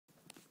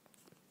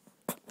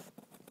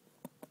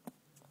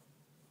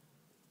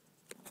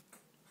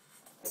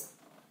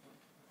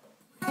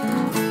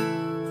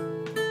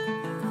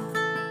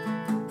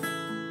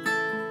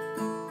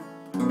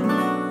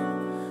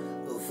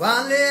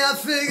Finally I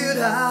figured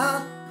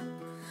out,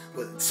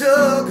 but it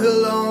took a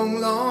long,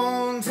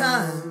 long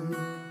time.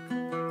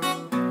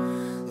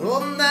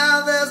 Oh,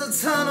 now there's a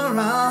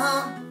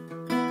turnaround,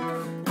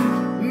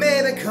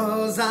 maybe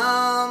 'cause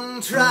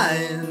I'm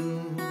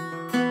trying.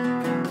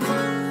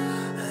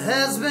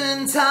 There's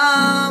been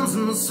times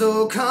I'm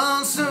so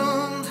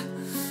consumed,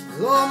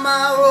 all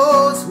my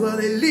roads, well,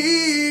 they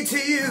lead to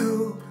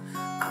you.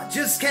 I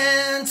just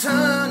can't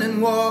turn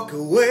and walk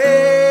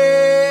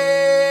away.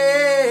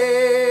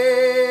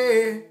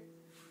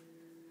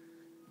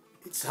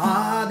 It's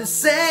hard to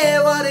say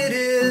what it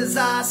is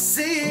I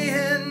see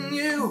in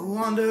you.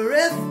 Wonder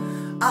if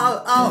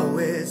I'll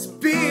always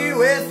be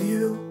with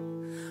you.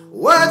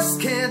 Words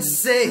can't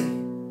say,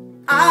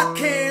 I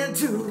can't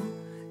do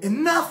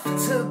enough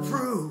to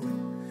prove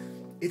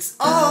it's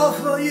all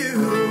for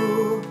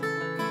you.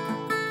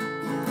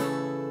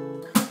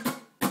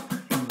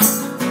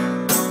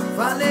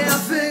 Finally I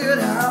figured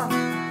out,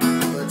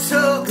 but it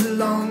took a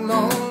long,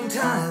 long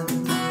time.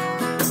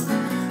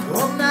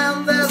 Oh, now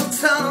there's a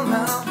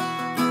turnaround,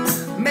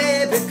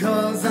 maybe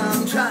 'cause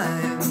I'm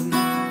trying.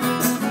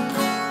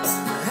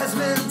 There's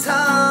been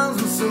times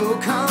I'm so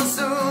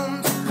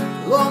consumed,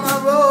 all my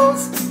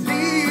roads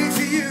lead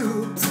to you.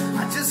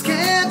 I just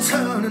can't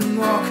turn and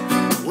walk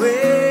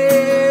away.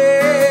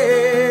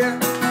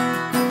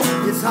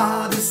 It's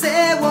hard to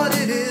say what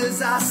it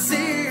is I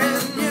see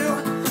in you.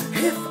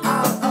 If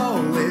I'll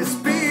always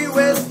be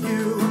with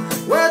you,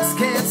 words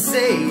can't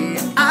say,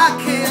 I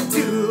can't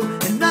do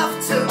enough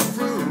to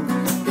prove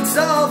it's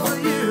all for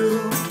you.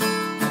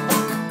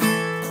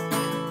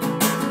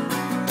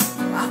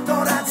 I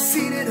thought I'd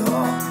seen it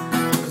all,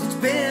 'cause it's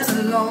been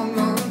a long,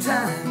 long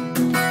time.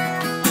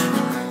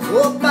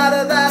 Oh, might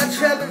have had a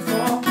trip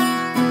before,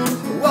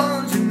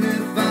 wondering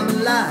if I'm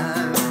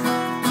alive.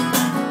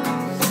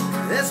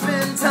 There's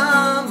been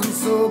times I'm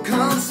so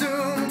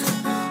consumed,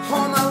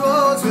 all my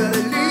roads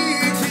really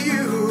lead to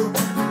you.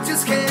 I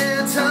just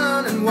can't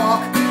turn and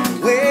walk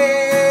away.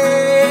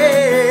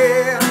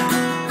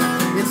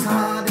 It's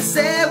hard to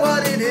say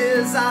what it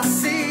is I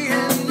see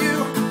in you.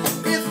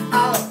 If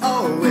I'll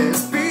always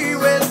be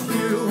with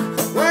you,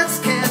 words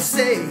can't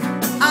say,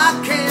 I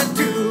can't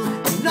do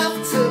enough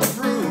to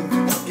prove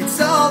it's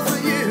all for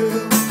you.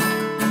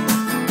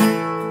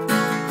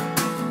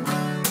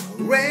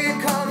 Rain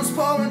comes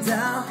pouring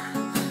down,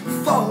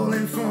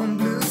 falling from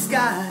blue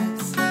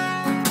skies.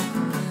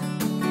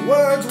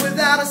 Words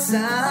without a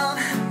sound,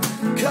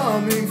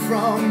 coming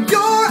from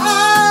your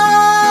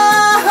eyes.